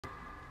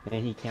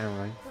And he can't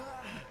run.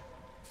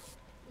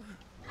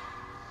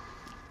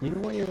 You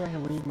know what? You're right.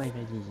 I'm leaving my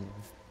veggies in.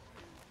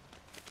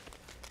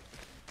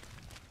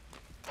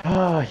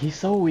 Ah, he's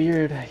so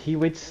weird. He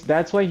waits.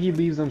 That's why he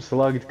leaves them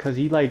slugged, cause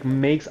he like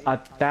makes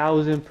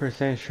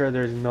 1000% sure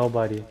there's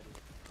nobody.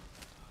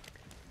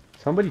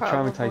 Somebody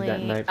traumatized that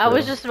Probably. night, I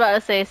was bro. just about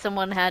to say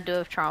someone had to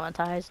have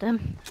traumatized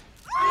him.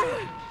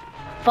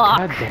 Fuck.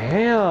 God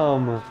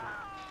damn.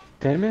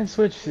 Dead man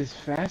switch is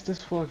fast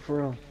as fuck,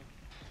 bro.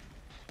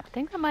 I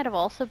think that might have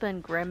also been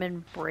Grim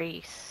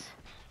Embrace.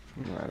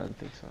 No, I don't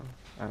think so.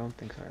 I don't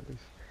think so, at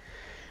least.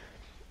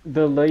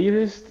 The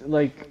latest,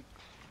 like,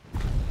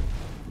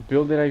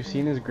 build that I've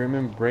seen is Grim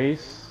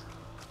Embrace.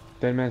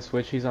 Dead man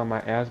switch, he's on my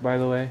ass, by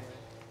the way.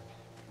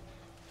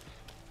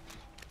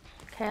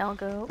 Okay, I'll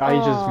go. Ah, he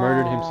just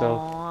murdered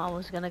himself. I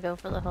was gonna go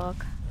for the hook.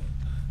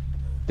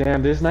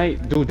 Damn, this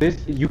night, dude,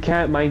 you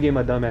can't mind game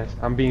a dumbass.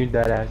 I'm being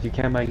dead ass. You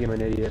can't mind game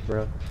an idiot,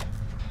 bro.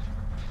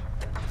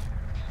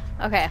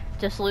 Okay,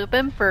 just loop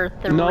him for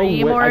 3 No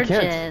way, more I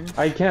can't. gens.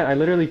 I can't. I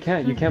literally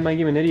can't. You can't mind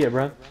game an idiot,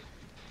 bro.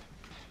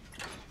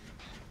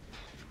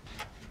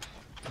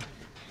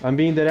 I'm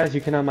being dead ass.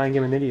 You cannot mind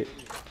game an idiot.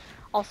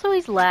 Also,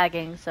 he's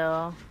lagging,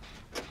 so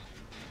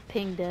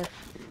ping diff.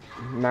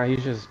 Nah,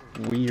 he's just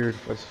weird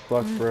as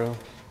fuck, bro.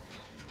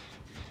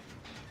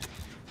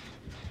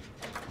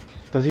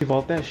 Does he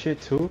vault that shit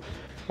too?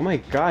 Oh my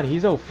god,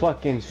 he's a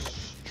fucking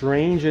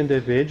strange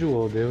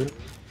individual, dude.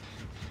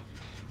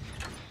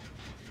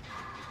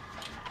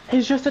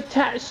 He's just a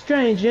tad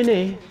strange, isn't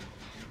he?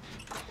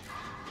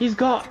 He's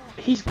got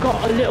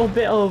a little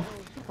bit of.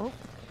 Oh,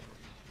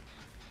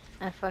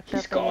 I fucked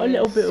He's up got a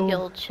little bit of.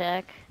 skill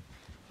check.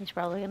 He's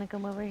probably gonna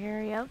come over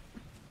here. Yep.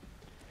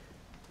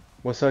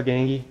 What's up,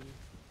 Gangy?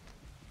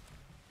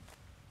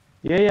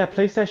 Yeah,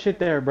 place that shit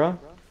there, bro.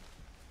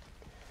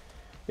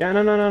 Yeah,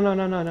 no. No,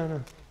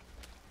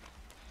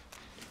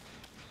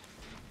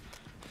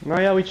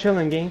 yeah, we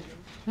chilling, gang.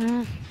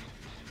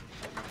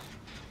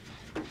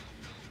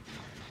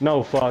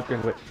 No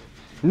fucking way.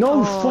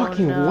 No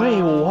fucking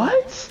way,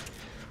 what?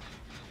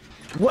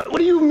 What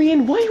do you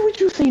mean? Why would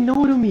you say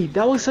no to me?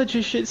 That was such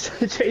a shit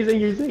situation.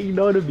 You're saying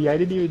no to me. I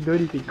didn't even do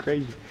anything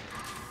crazy.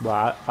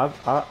 But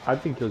I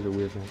think kills are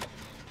weird, man.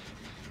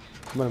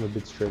 I'm a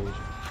bit strange.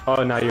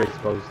 Oh, now you're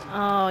exposed.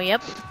 Oh,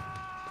 yep.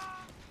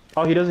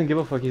 Oh, he doesn't give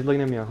a fuck. He's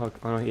looking at me on hook.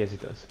 Oh, no, yes, he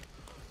does.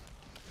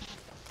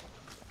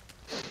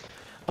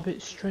 A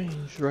bit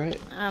strange, right?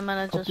 I'm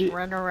gonna just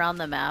run around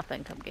the map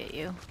and come get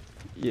you.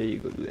 Yeah, you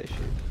go do that shit.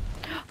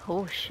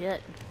 Oh,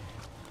 shit.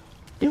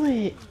 Do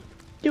it!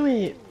 Do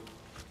it!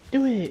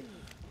 Do it!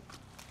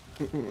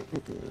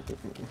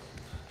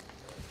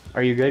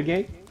 Are you good,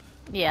 gang?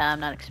 Yeah, I'm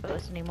not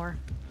exposed anymore.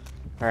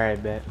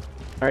 Alright, bet.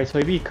 Alright, so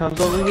if he comes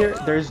over here,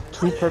 there's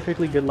 2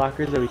 perfectly good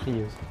lockers that we can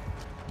use.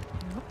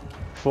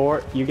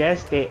 4, you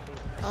guessed it.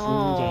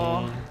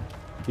 Oh.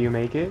 Do you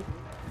make it?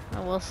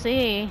 We'll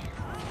see.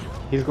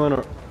 He's going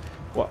to...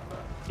 What?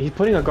 He's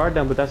putting a guard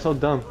down, but that's so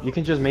dumb. You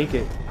can just make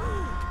it.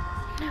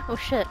 Oh,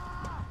 shit.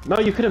 No,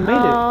 you could have made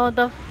it. Oh,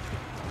 the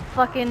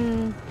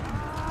fucking...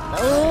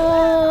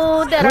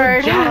 Oh, that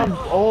hurt. Good job.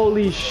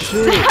 Holy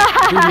shit.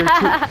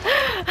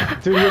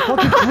 Dude, you're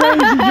fucking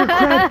crazy. You're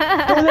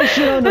cracked. Throw that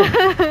shit on him.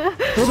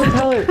 Throw the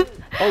pellet.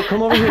 Oh,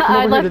 come over here. Come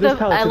over here to this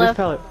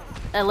pallet.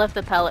 I left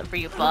the pallet for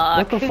you, fuck.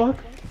 What the fuck?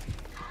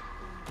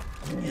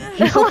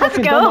 He's so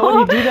fucking dumb. Why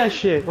would he do that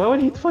shit? Why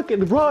would he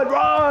fucking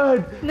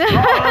run?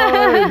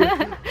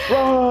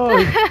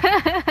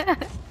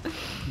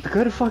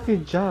 Good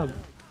fucking job.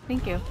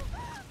 Thank you.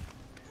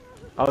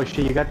 Oh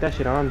shit, you got that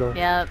shit on though.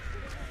 Yep.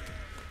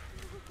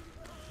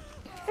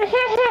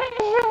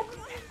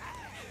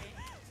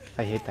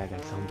 I hate that guy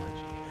so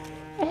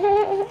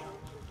much.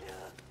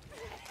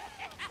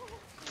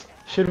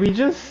 Should we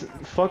just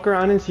fuck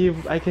around and see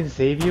if I can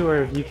save you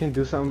or if you can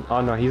do something?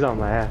 Oh no, he's on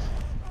my ass.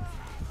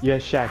 You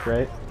had Shaq,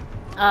 right?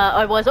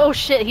 I was. Oh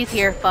shit, he's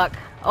here. Fuck.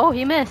 Oh,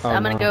 he missed. Oh,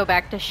 I'm gonna no. go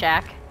back to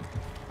Shaq.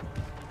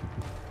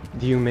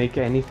 Do you make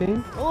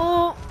anything?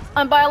 Oh,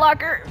 I'm by a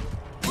locker.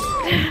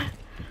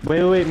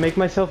 Wait, make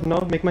myself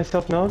known. Make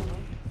myself known.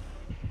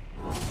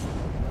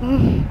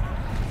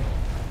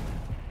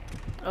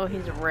 Oh,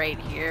 he's right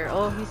here.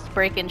 Oh, he's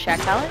breaking Shaq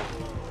pallet.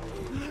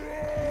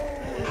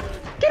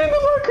 Get in the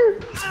locker!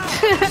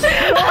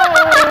 Oh,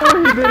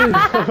 he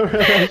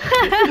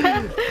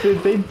didn't.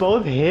 Did they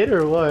both hit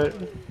or what?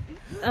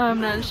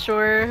 I'm not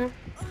sure.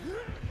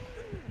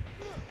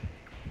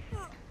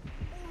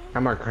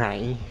 I'm a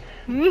crying.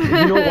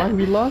 You know why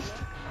we lost?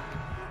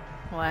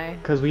 Why?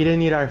 Cause we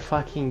didn't eat our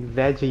fucking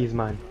veggies,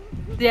 man.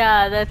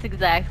 Yeah, that's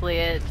exactly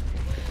it.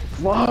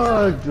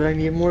 Fuck! Dude, I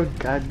need more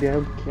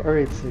goddamn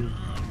carrots and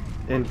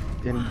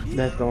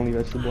that's the only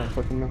vegetable I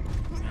fucking know.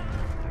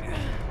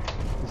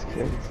 Just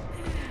carrots.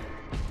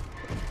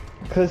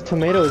 Cause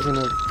tomato isn't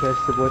a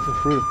vegetable, it's a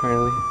fruit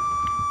apparently.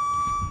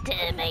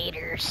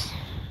 Tomatoes.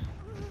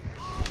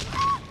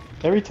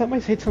 Every time I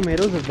say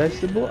tomato's a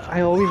vegetable,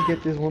 I always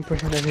get this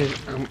 1% that is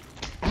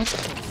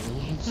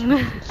Actually, it's a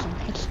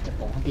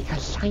vegetable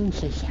because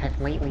scientists have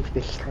lately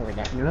discovered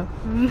that, you know?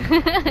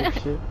 like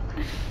shit.